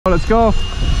Let's go.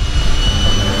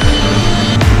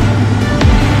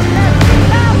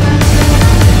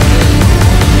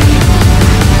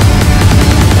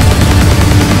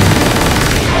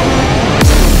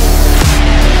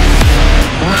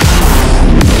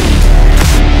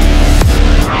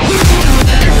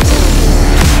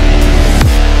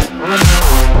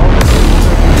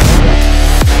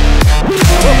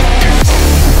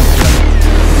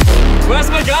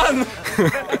 Where's my gun?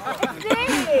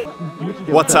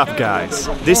 What's up, guys?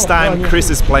 This time Chris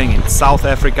is playing in South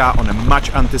Africa on a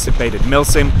much anticipated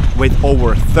milsim with over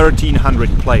 1300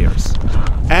 players.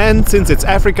 And since it's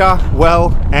Africa,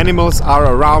 well, animals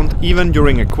are around even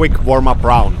during a quick warm-up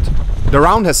round. The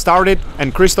round has started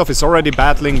and Christoph is already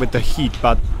battling with the heat,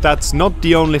 but that's not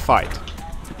the only fight.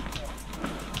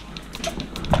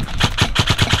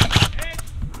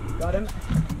 Got him.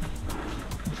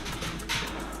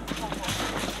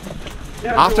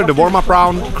 After the warm-up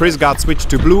round, Chris got switched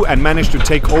to blue and managed to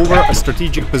take over a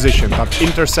strategic position that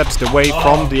intercepts the way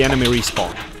from the enemy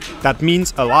respawn. That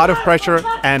means a lot of pressure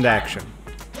and action.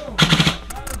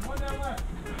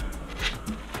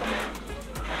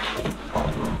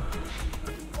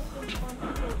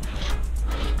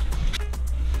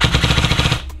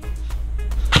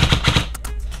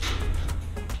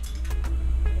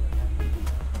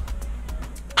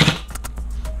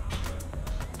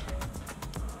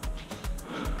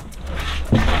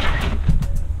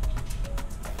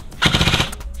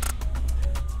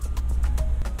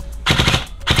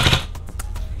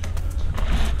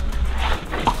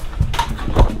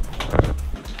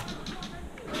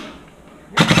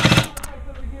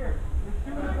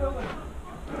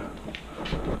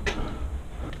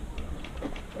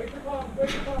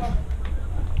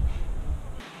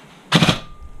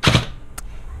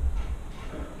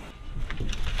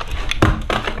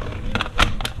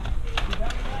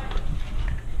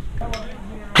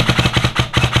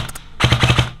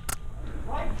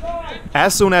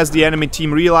 As soon as the enemy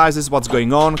team realizes what's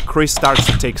going on, Chris starts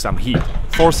to take some heat,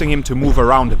 forcing him to move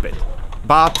around a bit.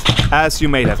 But, as you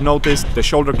may have noticed, the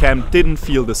shoulder cam didn't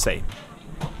feel the same.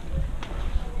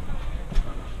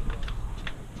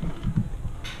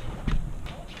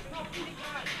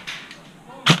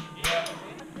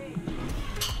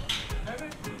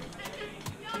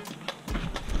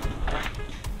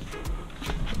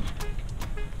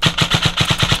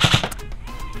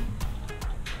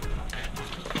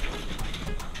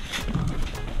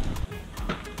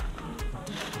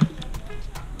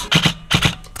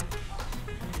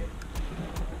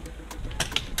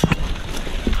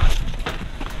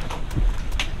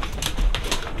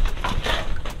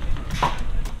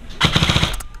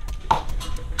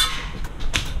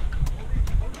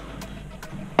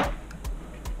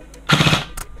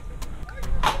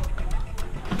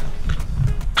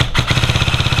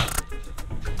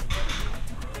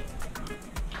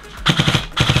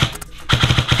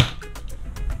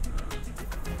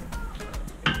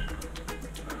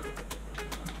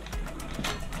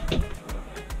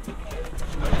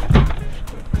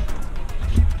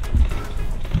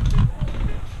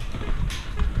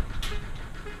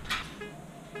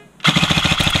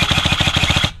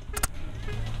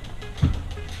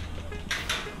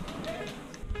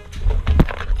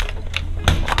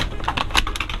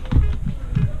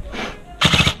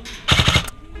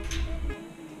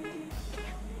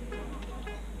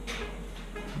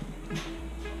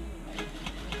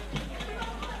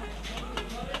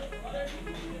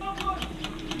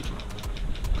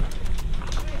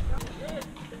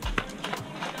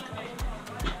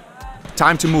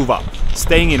 Time to move up.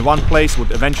 Staying in one place would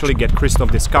eventually get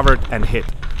Christoph discovered and hit,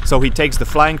 so he takes the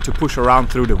flank to push around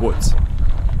through the woods.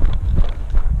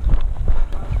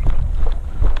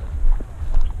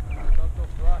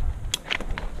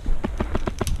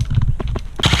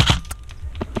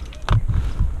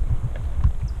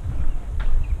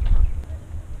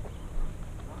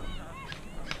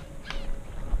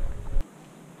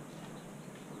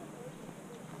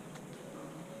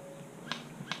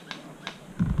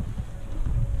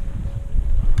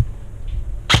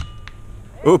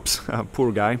 Oops,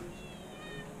 poor guy.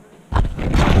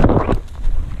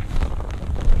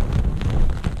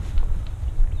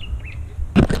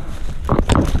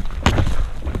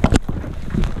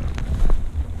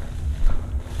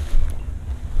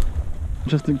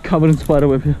 Just covered in spider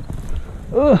web here.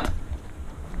 Ugh.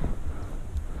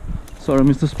 Sorry,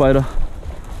 Mr. Spider.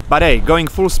 But hey, going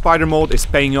full spider mode is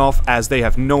paying off as they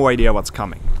have no idea what's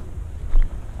coming.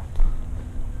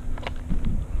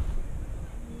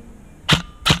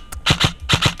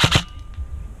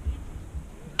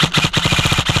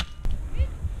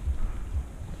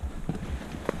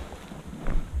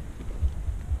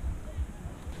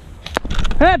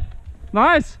 Hit!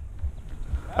 Nice!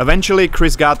 Eventually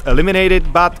Chris got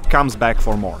eliminated, but comes back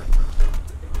for more.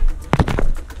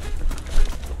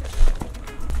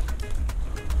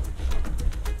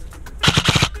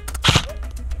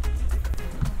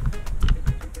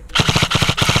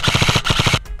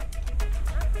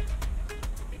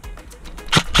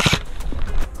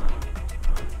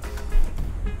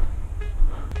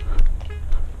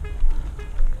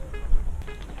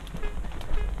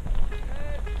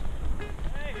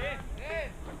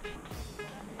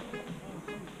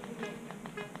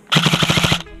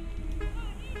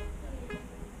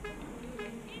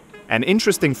 An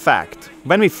interesting fact,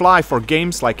 when we fly for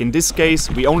games like in this case,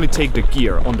 we only take the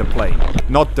gear on the plane,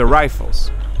 not the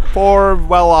rifles. For,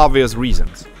 well, obvious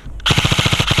reasons.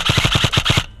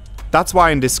 That's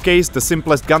why in this case the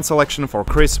simplest gun selection for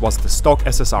Chris was the stock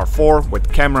SSR4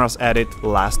 with cameras added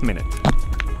last minute.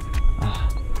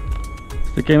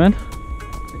 The game end?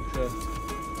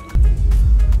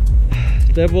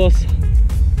 That was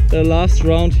the last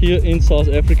round here in South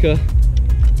Africa.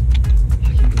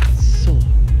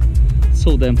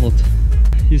 So damn hot.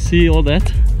 You see all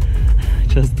that?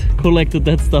 Just collected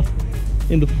that stuff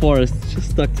in the forest, just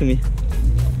stuck to me.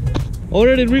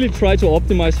 Already really try to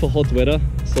optimize for hot weather.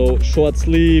 So short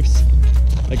sleeves,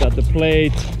 I got the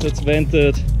plate that's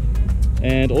vented,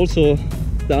 and also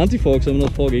the anti-fog, so I'm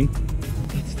not fogging.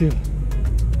 But still,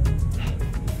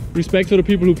 respect for the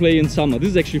people who play in summer. This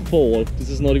is actually fall. This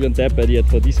is not even that bad yet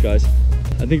for these guys.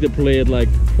 I think they play at like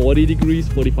 40 degrees,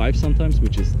 45 sometimes,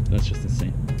 that's just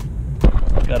insane.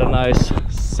 Got a nice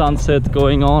sunset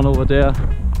going on over there.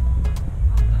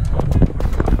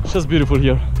 It's just beautiful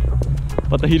here,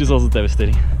 but the heat is also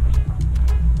devastating.